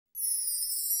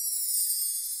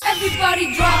Everybody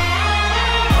drop.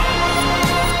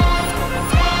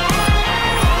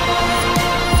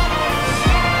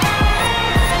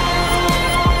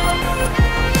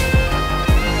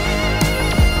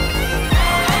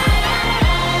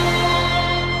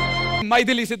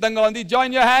 Mythili సిద్ధంగా ఉంది.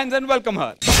 Join your hands and welcome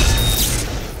her.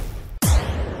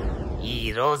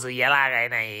 ఈ రోజు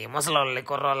ఎలాగైనా ఈ ముసలోళ్ళని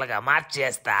కుర్రోళ్ళగా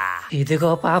మార్చేస్తా. ఇదిగో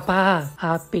పాప,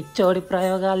 ఆ పిచ్చోడి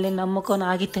ప్రయోగాల్ని నమ్ముకొని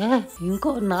ఆగితే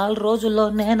ఇంకో 4 రోజుల్లో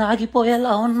నేను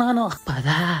ఆగిపోయేలా ఉన్నాను.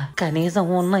 పదా, కనీసం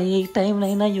ఉన్న ఈ టైం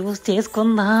నైనా యూజ్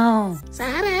చేసుకుందాం.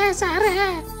 సరే సరే.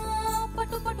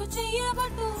 పట్టు పట్టు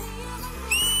చెయ్యబట్టు,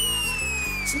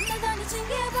 చిన్నదాని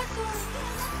చెయ్యబట్టు.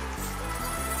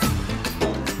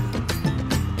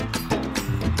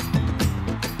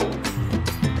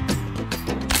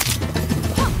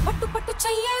 పట్టు పట్టు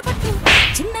చెయ్యబట్టు,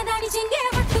 చిన్నదాని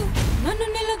చెయ్యబట్టు. నన్ను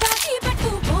నిలుగాచి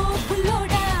పెట్టు ఓ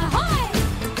పుల్లోడా.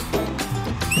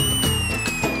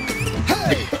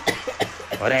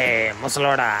 ఒరే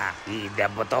ముసలోడా, ఈ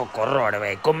దెబ్బతో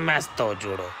కుర్రోడవై కుమ్మేస్తావు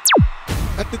చూడు.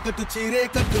 కట్టు కట్టు చీరే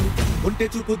కట్టు, ఉంటే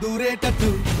చూపు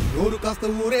దూరేటట్టు, నోరు కాస్త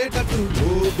ఊరేటట్టు ఓ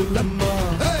బుల్లమ్మ.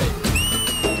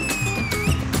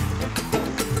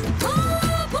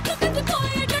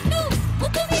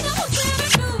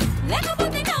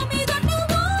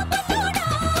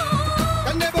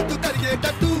 కన్నె బొట్టు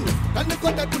కరిగేటట్టు, కన్ను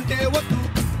కొట్టకుంటే వద్దు,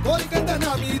 కోరికంత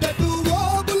నా మీదట్టు ఓ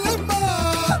బుల్లమ్మ.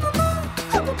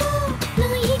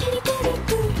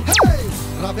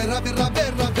 రవే రవే రవే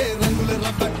రవే రంగుల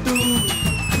రబ్బట్టు,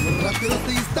 రక్తి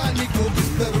రక్తి ఇస్తా నీకు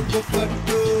బిస్తరు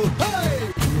గొప్పట్టు.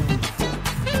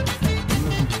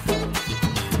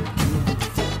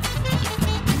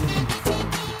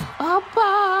 అబ్బా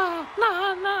నా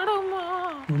నడుము.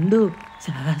 ముందు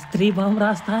శాస్త్రీ బాంబు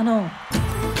రాస్తాను.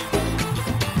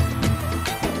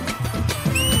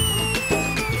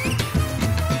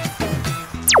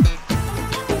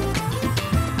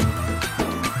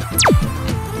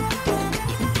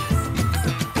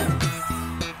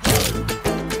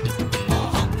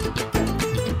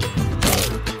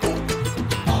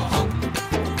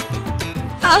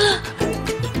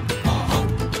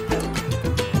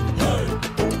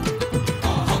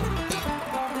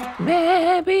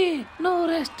 బేబీ, నువ్వు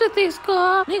రెస్ట్ తీసుకో,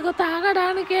 నీకు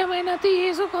తాగడానికి ఏమైనా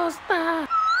తీసుకొస్తా.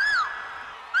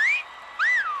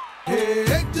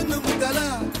 జున్ను ముద్దల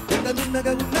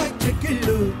ఎండనున్నగా ఉన్నాయి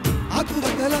చెక్కిళ్ళు, ఆకు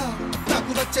వక్కల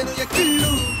నాకు వచ్చెను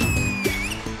ఎక్కిళ్ళు.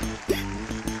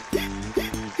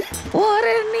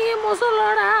 ఓరే నీ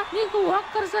ముసలోడా, నీకు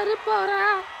ఒక్కరు సరిపోరా.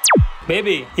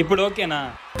 బేబీ ఇప్పుడు ఓకేనా?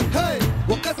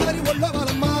 ఒక్కసారి ఒళ్ళో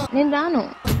వాళ్ళమ్మా, నేను రాను.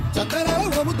 చందనాల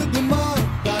వముతుందమ్మా,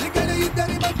 దానికైనా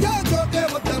ఇద్దరి మధ్య జోకే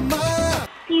వద్దమ్మా.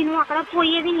 తీను అక్కడ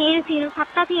పోయేది నేను, తీను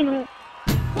సత్తా తీను.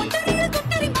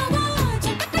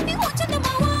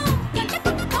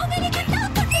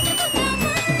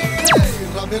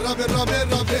 రవే రవే రవే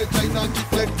రవే చైనా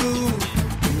చిక్లెట్టు,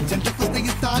 జంటకొస్తే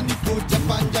ఇస్తా నీకు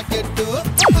జపాన్ జాకెట్టు.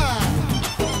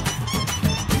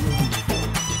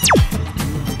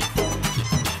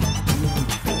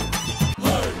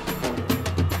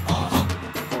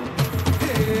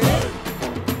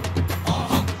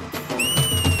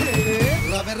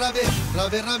 రవే రవే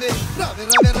రవే రవే రవే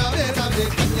రవే రవే రవే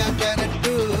కన్యా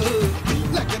క్యారెట్టు,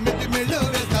 లగ్గమెట్టి మెళ్ళో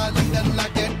వేస్తా లండన్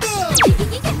లాకెట్టు.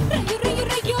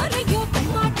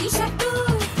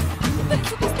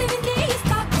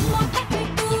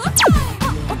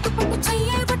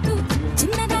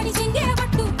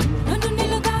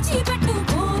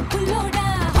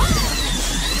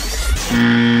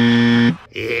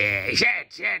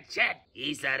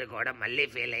 ఈసారి కూడా మళ్ళీ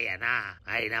ఫెయిల్ అయ్యానా?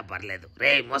 అయినా పర్లేదు.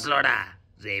 రే ముసలోడా,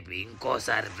 రేపు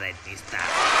ఇంకోసారి ప్రయత్నిస్తా.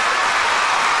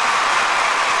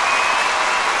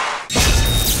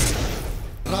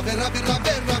 రవే రవే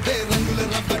రవే రవే రంగుల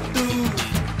రబ్బట్టు,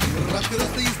 రక్తి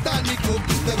రక్తి ఇస్తా నీకు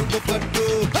బిస్తరు గొప్పట్టు.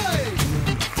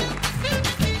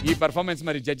 ఈ పర్ఫార్మెన్స్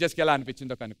మరి జడ్జెస్ కి ఎలా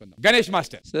అనిపించిందో కనుక్కుందాం. గణేష్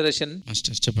మాస్టర్. సుదర్శన్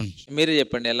మాస్టర్ చెప్పండి. మీరు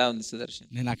చెప్పండి, ఎలా ఉంది సుదర్శన్?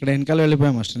 నేను అక్కడ వెనకాల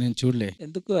వెళ్ళిపోయా మాస్టర్, నేను చూడలే.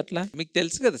 ఎందుకు అట్లా? మీకు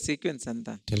తెలుసు కదా సీక్వెన్స్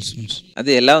అంతా. తెలుసు మాస్టర్.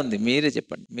 అది ఎలా ఉంది మీరే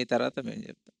చెప్పండి, మీ తర్వాత మేము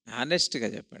చెప్తాం. హానెస్ట్ గా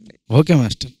చెప్పండి. Okay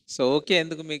master. సో ఓకే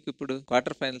ఎందుకు మీకు? ఇప్పుడు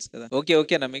క్వార్టర్ ఫైనల్స్ కదా. ఓకే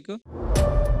ఓకేనా మీకు?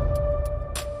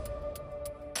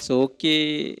 So okay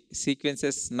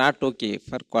sequences not okay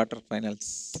for quarter finals.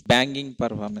 Banging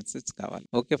performances కావాలి.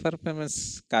 ఓకే పర్ఫార్మెన్స్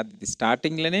కాదు, ఇది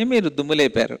స్టార్టింగ్ లోనే మీరు దుమ్ము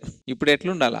లేపారు. ఇప్పుడు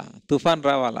ఎట్లుండాలా? తుఫాన్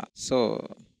రావాలా? సో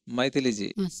మైథిలిజీ,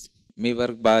 మీ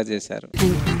వర్క్ బాగా చేశారు.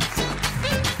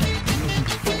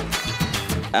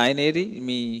 ఆయన ఏరి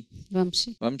మీ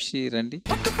వంశీ రండి.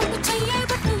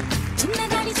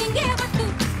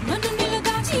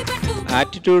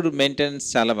 యాటిట్యూడ్ మెయింటెనెన్స్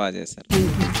చాలా బాగా చేశారు.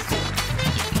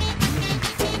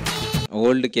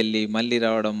 ఓల్డ్కి వెళ్ళి మళ్ళీ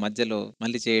రావడం, మధ్యలో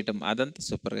మళ్ళీ చేయటం, అదంతా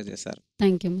సూపర్ గా చేశారు.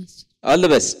 Thank you master. All the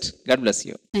best. God bless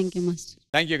you. Thank you master.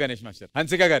 Thank you Ganesh master.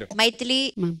 Hansika గారు. Mythili,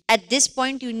 at this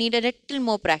point you need a little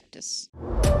more practice.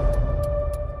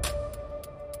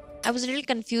 I was a little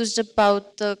confused about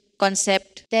the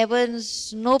concept. There was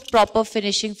no proper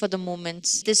finishing for the movements.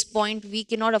 At this point we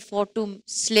cannot afford to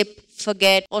slip,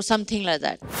 forget or something like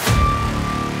that.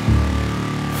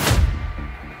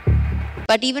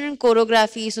 But even in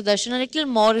choreography, Sudarshan, a little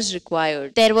more is required.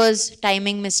 There was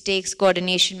timing mistakes,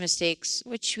 coordination mistakes,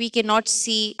 which we cannot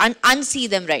see, unsee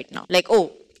them right now. Like, oh,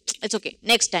 it's okay.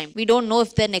 Next time. We don't know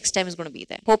if the next time is going to be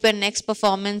there. Hope your next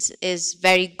performance is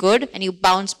very good and you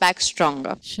bounce back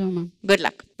stronger. Sure, ma'am. Good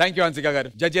luck. Thank you, Hansika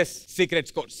garu. Judges, secret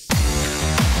scores.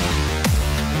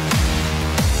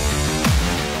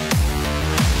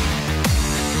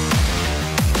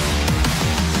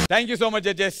 Thank you so much,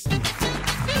 judges.